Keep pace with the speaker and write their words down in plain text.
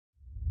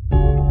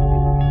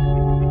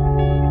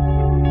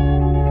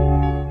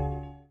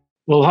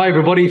Well, hi,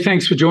 everybody.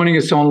 Thanks for joining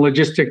us on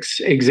Logistics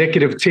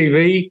Executive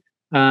TV.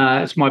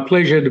 It's my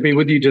pleasure to be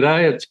with you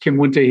today. It's Kim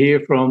Winter here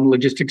from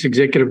Logistics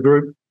Executive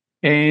Group.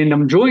 And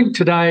I'm joined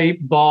today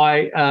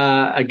by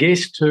a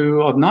guest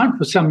who I've known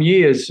for some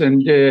years,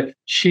 and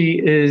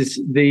she is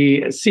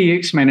the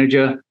CX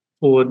manager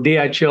for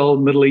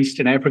DHL Middle East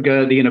and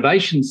Africa, the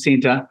Innovation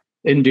Centre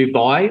in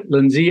Dubai,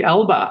 Lindsay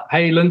Alba.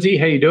 Hey, Lindsay,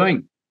 how are you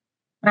doing?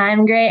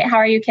 I'm great. How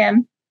are you,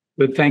 Kim?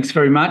 Good, thanks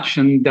very much.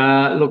 And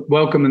look,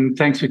 welcome and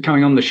thanks for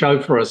coming on the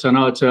show for us. I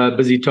know it's a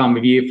busy time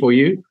of year for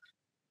you.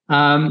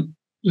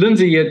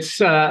 Lindsay,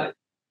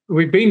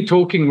 we've been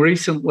talking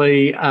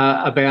recently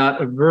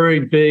about a very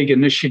big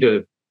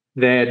initiative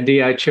that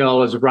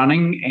DHL is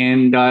running,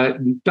 and I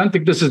don't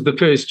think this is the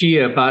first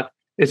year, but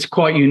it's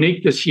quite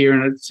unique this year,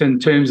 and it's in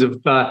terms of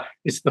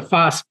it's the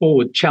Fast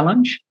Forward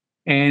Challenge,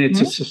 and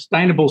it's a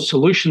Sustainable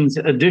Solutions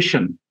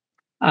Edition.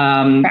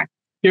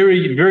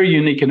 Very, very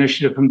unique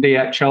initiative from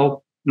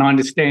DHL, and I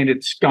understand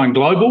it's going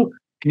global.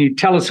 Can you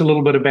tell us a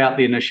little bit about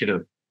the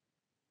initiative?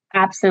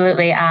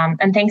 Absolutely,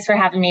 and thanks for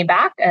having me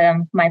back.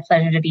 My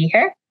pleasure to be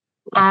here.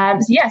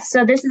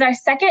 So this is our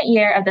second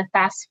year of the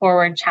Fast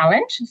Forward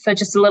Challenge. So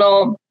just a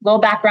little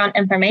background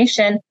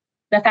information.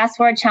 The Fast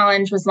Forward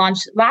Challenge was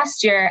launched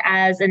last year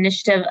as an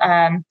initiative,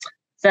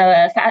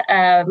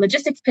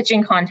 logistics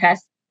pitching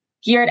contest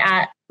geared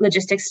at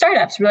logistics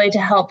startups, really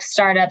to help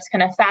startups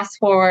kind of fast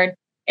forward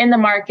in the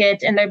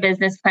market, in their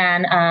business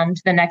plan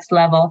to the next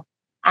level.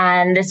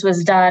 And this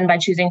was done by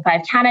choosing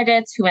 5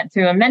 candidates who went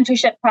through a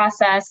mentorship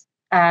process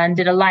and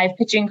did a live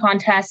pitching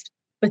contest,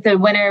 with the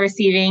winner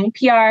receiving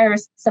PR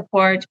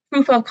support,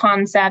 proof of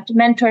concept,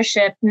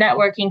 mentorship,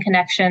 networking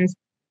connections,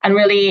 and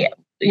really,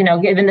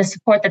 given the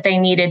support that they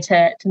needed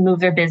to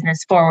move their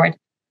business forward.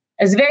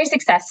 It was very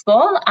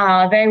successful,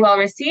 very well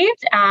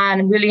received,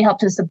 and really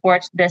helped to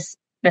support this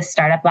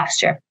startup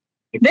last year.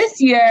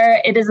 This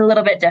year, it is a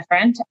little bit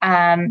different.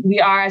 We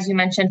are, as you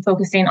mentioned,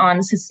 focusing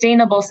on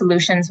sustainable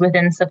solutions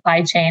within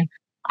supply chain.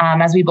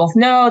 As we both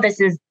know, this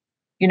is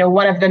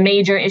one of the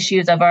major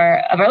issues of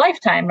our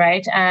lifetime,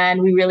 right?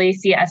 And we really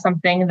see it as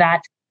something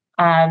that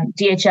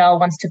DHL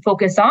wants to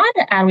focus on,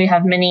 and we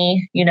have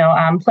many,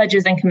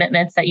 pledges and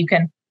commitments that you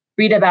can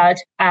read about.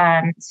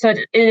 So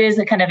it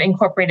is kind of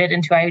incorporated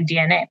into our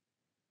DNA.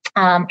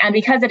 And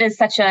because it is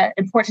such an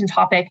important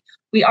topic,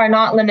 we are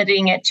not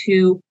limiting it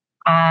to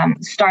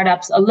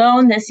startups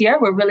alone this year.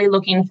 We're really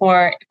looking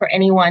for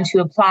anyone to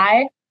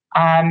apply,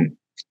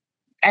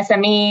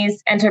 SMEs,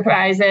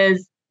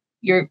 enterprises,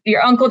 your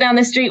uncle down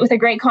the street with a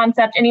great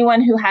concept,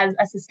 anyone who has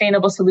a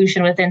sustainable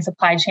solution within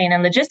supply chain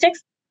and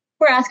logistics.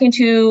 We're asking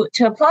to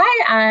apply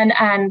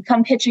and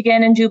come pitch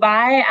again in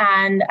Dubai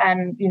and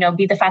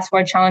be the Fast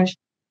Forward Challenge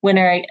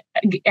winner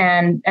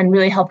and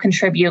really help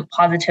contribute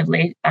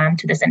positively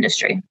to this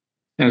industry.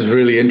 That's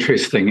really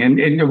interesting.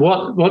 And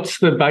what's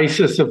the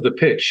basis of the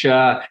pitch?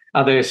 Are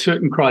there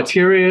certain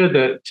criteria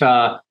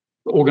that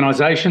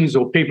organizations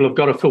or people have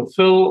got to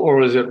fulfill,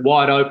 or is it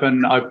wide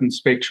open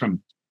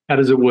spectrum? How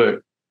does it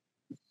work?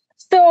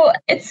 So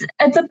it's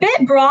a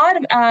bit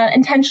broad,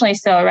 intentionally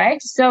so,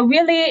 right? So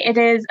really, it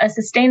is a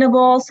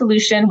sustainable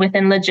solution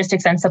within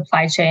logistics and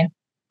supply chain.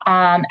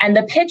 And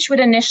the pitch would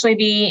initially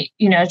be,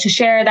 to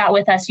share that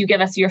with us, you give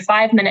us your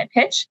 5-minute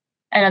pitch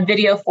in a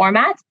video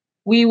format.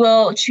 We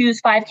will choose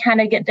 5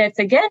 candidates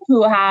again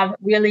who have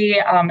really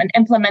an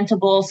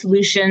implementable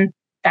solution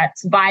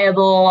that's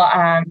viable,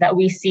 that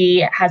we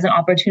see has an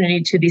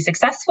opportunity to be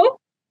successful.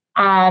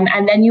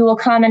 And then you will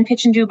come and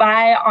pitch in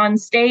Dubai on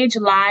stage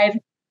live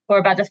for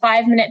about a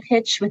 5-minute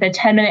pitch with a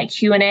 10-minute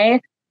Q&A.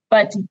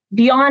 But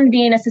beyond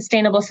being a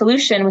sustainable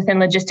solution within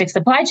logistics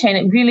supply chain,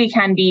 it really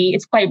can be,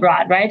 it's quite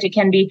broad, right? It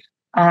can be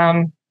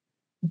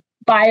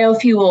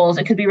biofuels,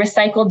 it could be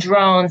recycled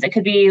drones, it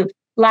could be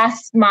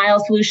last mile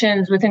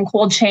solutions within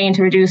cold chain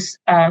to reduce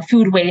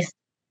food waste.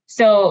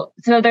 So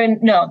there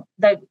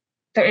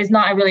is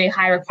not a really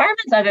high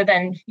requirements other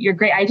than your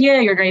great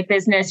idea, your great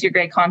business, your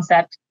great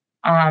concept,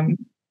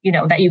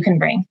 that you can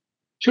bring.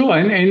 Sure,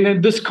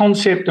 and this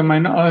concept,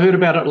 I heard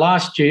about it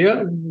last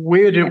year.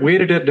 Where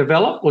did it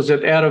develop? Was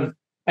it out of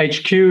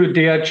HQ,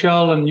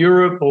 DHL in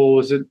Europe, or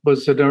was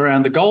it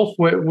around the Gulf?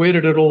 Where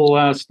did it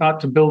all start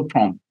to build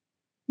from?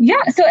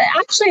 Yeah, so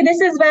actually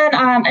this has been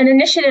an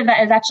initiative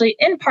that is actually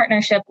in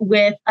partnership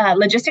with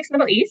Logistics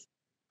Middle East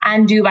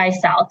and Dubai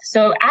South.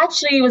 So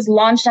actually it was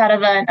launched out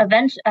of an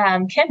event,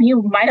 Kim,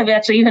 you might have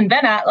actually even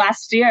been at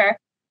last year,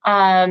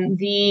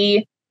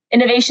 the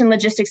Innovation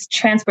Logistics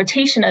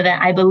Transportation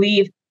event, I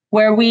believe,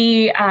 where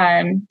we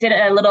did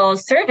a little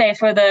survey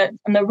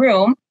in the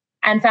room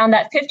and found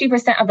that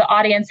 50% of the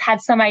audience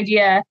had some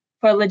idea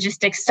for a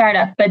logistics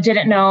startup, but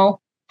didn't know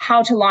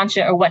how to launch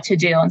it or what to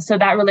do. And so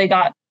that really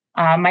got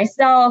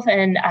myself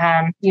and,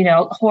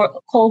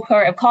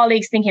 cohort of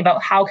colleagues thinking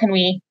about how can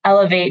we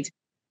elevate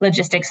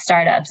logistics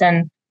startups.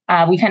 And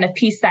we kind of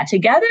pieced that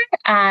together.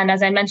 And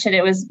as I mentioned,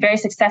 it was very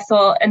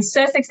successful, and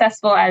so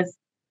successful as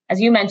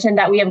you mentioned,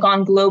 that we have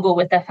gone global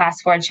with the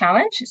Fast Forward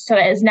Challenge. So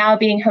it is now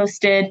being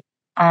hosted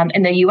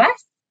in the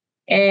US,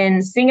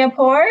 in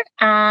Singapore,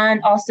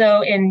 and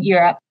also in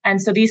Europe.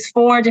 And so these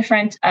 4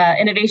 different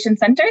innovation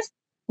centers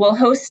will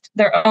host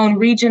their own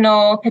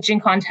regional pitching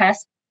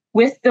contests,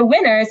 with the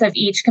winners of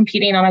each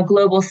competing on a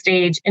global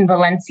stage in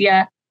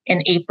Valencia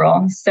in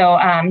April. So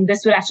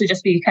this would actually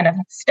just be kind of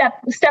step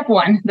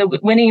 1, the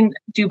winning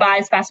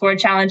Dubai's Fast Forward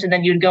Challenge, and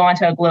then you'd go on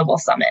to a global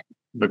summit.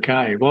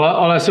 Okay. Well,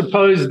 I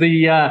suppose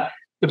the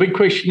big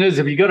question is,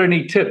 have you got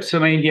any tips? I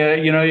mean,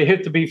 you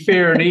have to be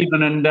fair and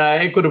even and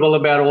equitable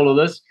about all of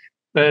this.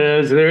 But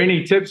is there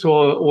any tips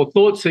or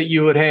thoughts that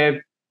you would have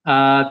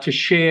to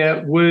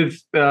share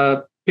with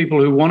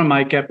people who want to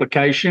make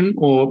application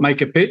or make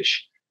a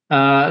pitch?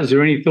 Is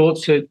there any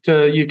thoughts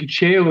that you could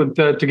share with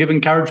to give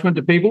encouragement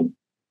to people?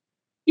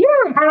 Yeah,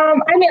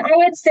 I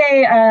would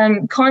say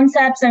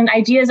concepts and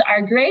ideas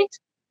are great,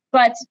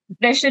 but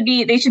they should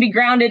be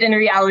grounded in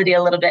reality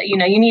a little bit. You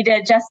need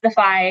to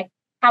justify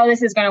how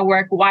this is going to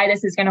work, why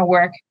this is going to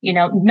work.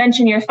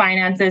 Mention your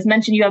finances,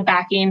 mention you have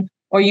backing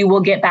or you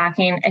will get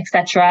backing,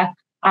 etc.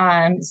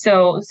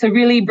 So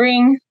really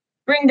bring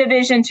the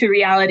vision to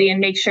reality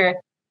and make sure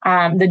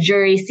the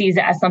jury sees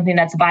it as something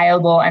that's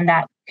viable and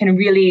that can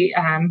really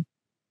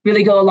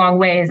go a long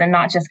ways, and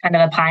not just kind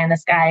of a pie in the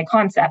sky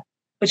concept,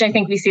 which I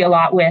think we see a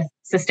lot with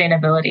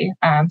sustainability.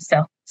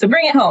 So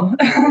bring it home.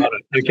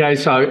 Okay,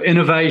 so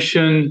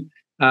innovation,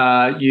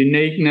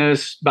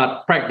 uniqueness,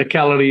 but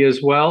practicality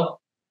as well.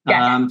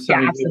 Yes,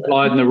 something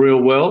applied in the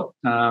real world.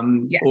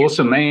 Yes.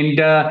 Awesome.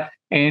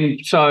 And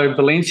so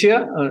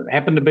Valencia,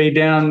 happened to be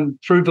down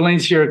through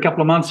Valencia a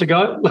couple of months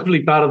ago,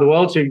 lovely part of the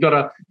world. So you've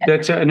got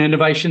that's an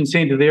innovation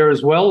centre there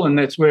as well, and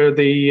that's where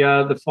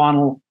the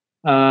final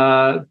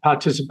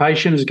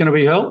participation is going to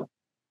be held.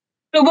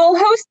 So we'll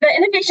host the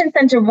Innovation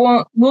Center.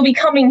 Will be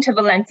coming to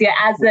Valencia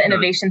as the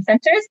Innovation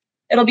Centers.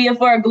 It'll be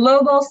for a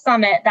global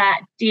summit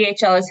that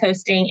DHL is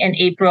hosting in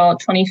April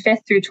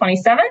 25th through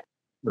 27th.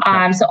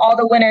 Okay. So all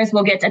the winners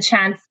will get a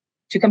chance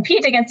to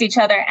compete against each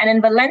other. And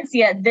in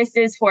Valencia, this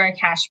is for a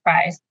cash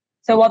prize.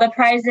 So while the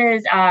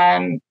prizes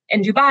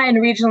in Dubai and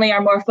regionally are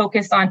more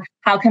focused on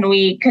how can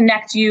we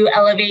connect you,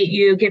 elevate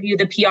you, give you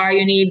the PR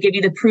you need, give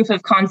you the proof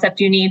of concept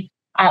you need,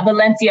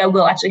 Valencia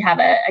will actually have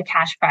a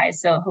cash prize.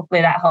 So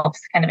hopefully that helps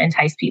kind of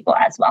entice people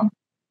as well.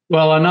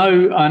 Well, I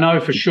know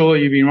for sure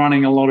you've been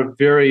running a lot of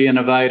very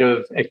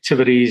innovative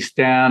activities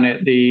down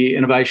at the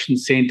Innovation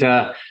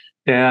Centre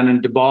down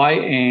in Dubai,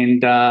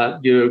 and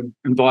you're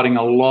inviting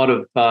a lot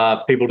of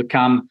people to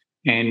come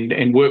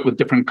and work with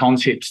different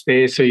concepts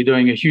there. So you're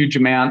doing a huge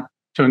amount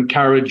to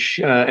encourage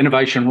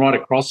innovation right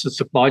across the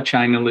supply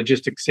chain and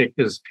logistics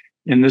sectors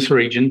in this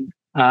region.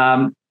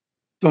 From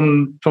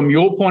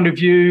your point of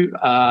view,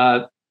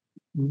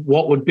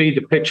 what would be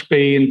the pitch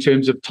be in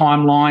terms of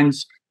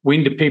timelines?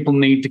 When do people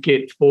need to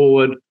get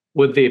forward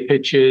with their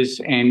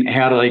pitches, and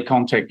how do they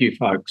contact you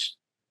folks?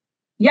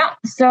 Yeah,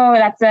 so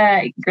that's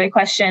a great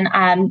question.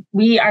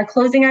 We are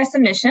closing our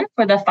submission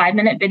for the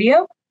 5-minute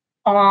video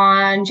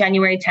on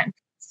January 10th.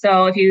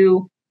 So if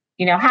you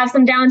have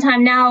some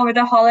downtime now over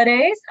the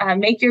holidays,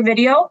 make your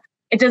video.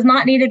 It does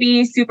not need to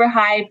be super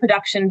high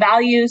production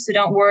value, so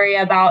don't worry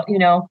about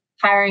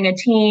hiring a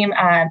team.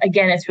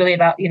 Again, it's really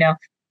about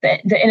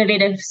the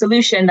innovative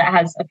solution that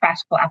has a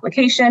practical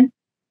application.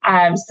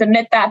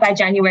 Submit that by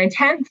January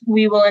 10th.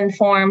 We will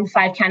inform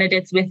 5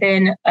 candidates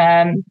within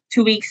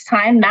 2 weeks'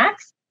 time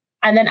max.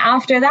 And then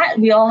after that,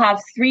 we'll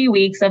have 3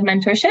 weeks of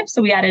mentorship.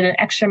 So we added an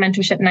extra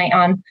mentorship night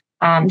on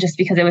just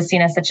because it was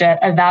seen as such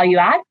a value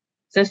add.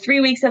 So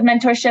 3 weeks of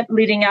mentorship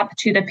leading up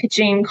to the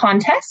pitching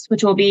contest,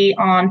 which will be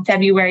on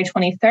February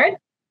 23rd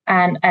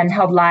and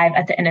held live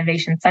at the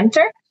Innovation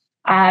Center.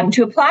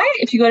 To apply,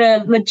 if you go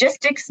to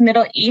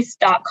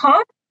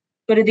logisticsmiddleeast.com,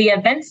 go to the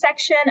events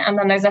section, and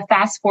then there's a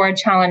Fast Forward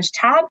Challenge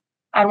tab.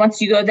 And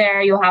once you go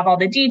there, you'll have all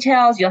the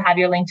details. You'll have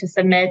your link to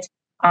submit,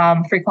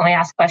 frequently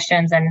asked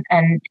questions,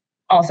 and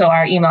also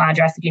our email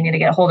address if you need to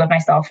get a hold of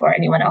myself or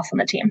anyone else on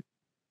the team.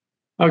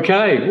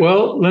 Okay.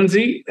 Well,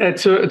 Lindsay,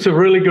 it's a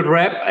really good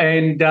wrap.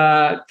 And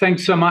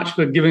thanks so much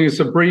for giving us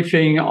a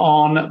briefing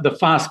on the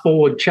Fast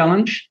Forward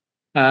Challenge.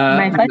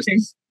 My pleasure.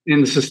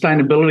 And the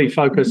sustainability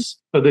focus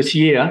for this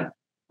year.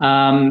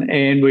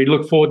 And we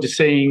look forward to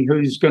seeing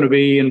who's going to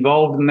be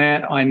involved in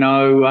that. I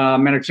know I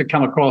managed to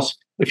come across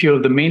a few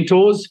of the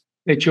mentors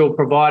that you're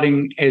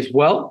providing as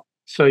well.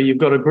 So you've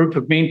got a group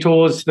of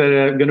mentors that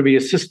are going to be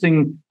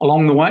assisting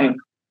along the way.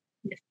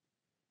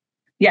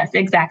 Yes,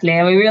 exactly.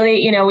 And we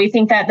really, we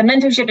think that the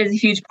mentorship is a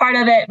huge part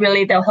of it.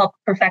 Really, they'll help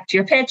perfect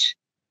your pitch.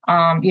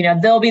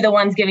 They'll be the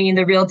ones giving you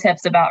the real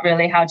tips about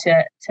really how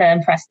to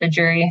impress the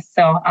jury.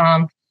 So,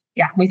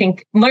 we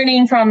think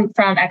learning from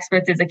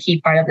experts is a key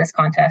part of this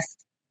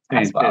contest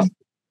as well.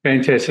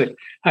 Fantastic.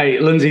 Hey,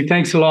 Lindsay,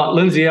 thanks a lot.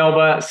 Lindsay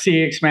Alba,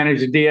 CX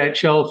Manager,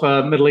 DHL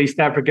for Middle East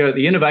Africa at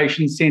the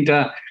Innovation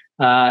Centre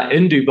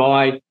in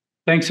Dubai.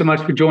 Thanks so much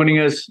for joining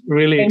us.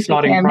 Really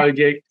exciting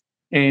project.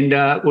 And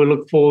we'll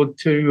look forward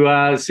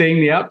to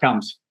seeing the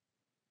outcomes.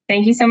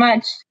 Thank you so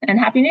much. And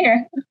Happy New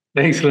Year.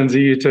 Thanks,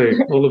 Lindsay. You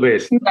too. All the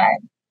best. Bye.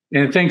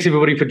 And thanks,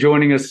 everybody, for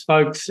joining us,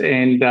 folks.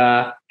 And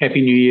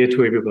Happy New Year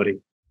to everybody.